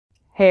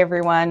Hey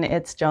everyone,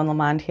 it's Joan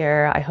Lamond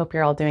here. I hope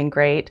you're all doing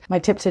great. My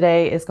tip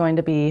today is going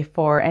to be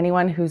for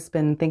anyone who's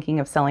been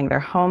thinking of selling their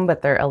home,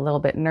 but they're a little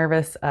bit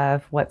nervous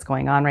of what's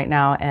going on right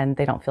now and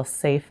they don't feel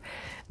safe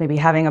maybe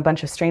having a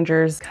bunch of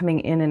strangers coming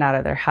in and out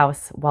of their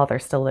house while they're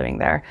still living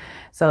there.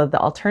 So the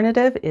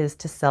alternative is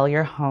to sell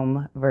your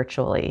home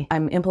virtually.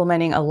 I'm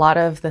implementing a lot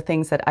of the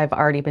things that I've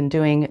already been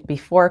doing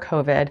before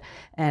COVID,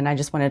 and I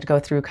just wanted to go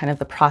through kind of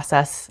the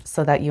process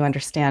so that you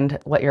understand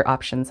what your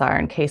options are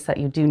in case that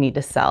you do need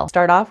to sell.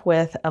 Start off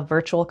with a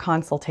virtual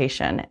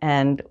consultation,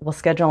 and we'll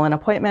schedule an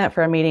appointment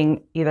for a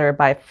meeting either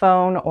by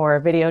phone or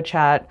video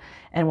chat,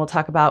 and we'll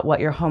talk about what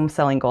your home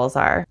selling goals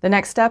are. The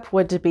next step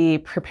would be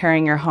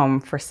preparing your home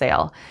for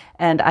sale.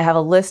 And I have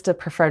a list of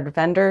preferred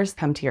vendors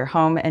come to your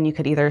home, and you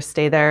could either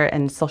stay there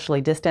and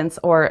socially distance,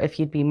 or if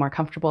you'd be more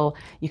comfortable,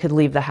 you could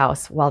leave the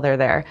house while they're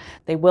there.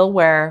 They will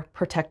wear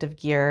protective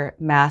gear,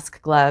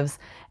 mask, gloves,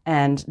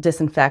 and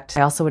disinfect.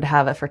 I also would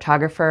have a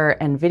photographer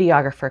and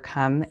videographer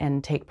come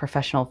and take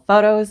professional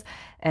photos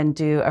and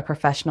do a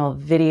professional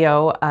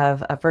video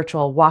of a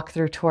virtual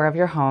walkthrough tour of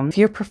your home. If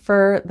you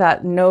prefer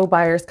that no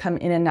buyers come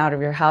in and out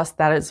of your house,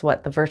 that is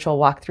what the virtual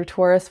walkthrough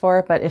tour is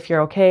for. But if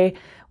you're okay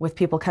with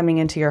people coming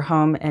into your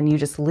home and you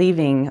just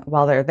leaving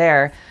while they're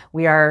there,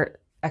 we are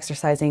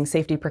exercising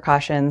safety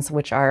precautions,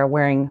 which are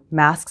wearing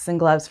masks and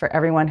gloves for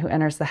everyone who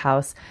enters the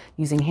house,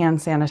 using hand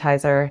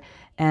sanitizer,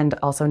 and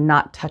also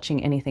not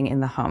touching anything in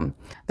the home.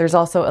 There's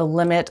also a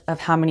limit of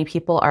how many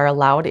people are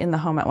allowed in the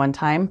home at one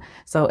time.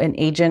 So an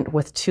agent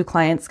with 2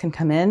 clients can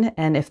come in,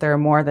 and if there are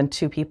more than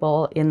 2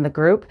 people in the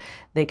group,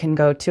 they can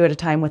go 2 at a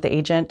time with the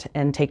agent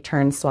and take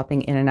turns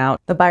swapping in and out.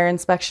 The buyer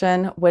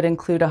inspection would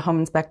include a home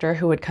inspector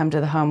who would come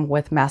to the home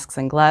with masks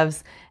and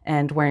gloves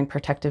and wearing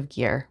protective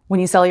gear. When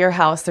you sell your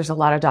house, there's a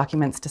lot of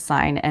documents to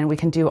sign, and we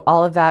can do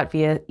all of that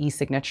via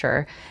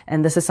e-signature.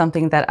 And this is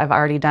something that I've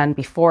already done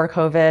before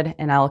COVID,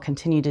 and I'll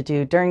continue to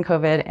do during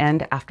COVID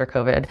and after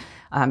COVID.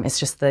 It's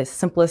just the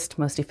simplest,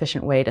 most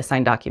efficient way to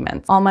sign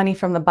documents. All money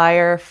from the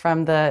buyer,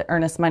 from the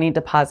earnest money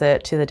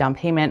deposit to the down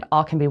payment,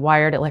 all can be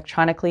wired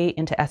electronically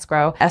into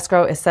escrow.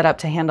 Escrow is set up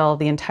to handle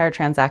the entire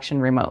transaction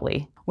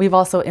remotely. We've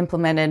also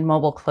implemented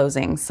mobile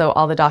closings, so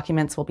all the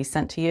documents will be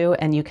sent to you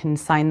and you can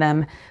sign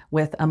them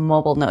with a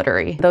mobile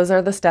notary. Those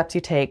are the steps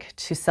you take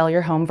to sell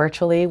your home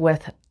virtually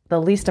with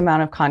the least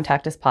amount of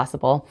contact as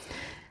possible.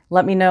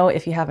 Let me know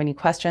if you have any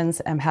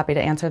questions. I'm happy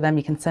to answer them.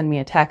 You can send me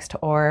a text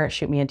or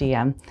shoot me a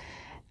DM.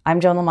 I'm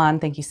Joan Lamond.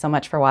 Thank you so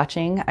much for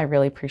watching. I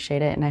really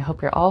appreciate it, and I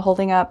hope you're all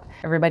holding up.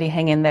 Everybody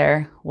hang in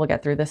there. We'll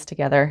get through this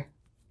together.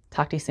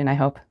 Talk to you soon, I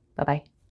hope. Bye-bye.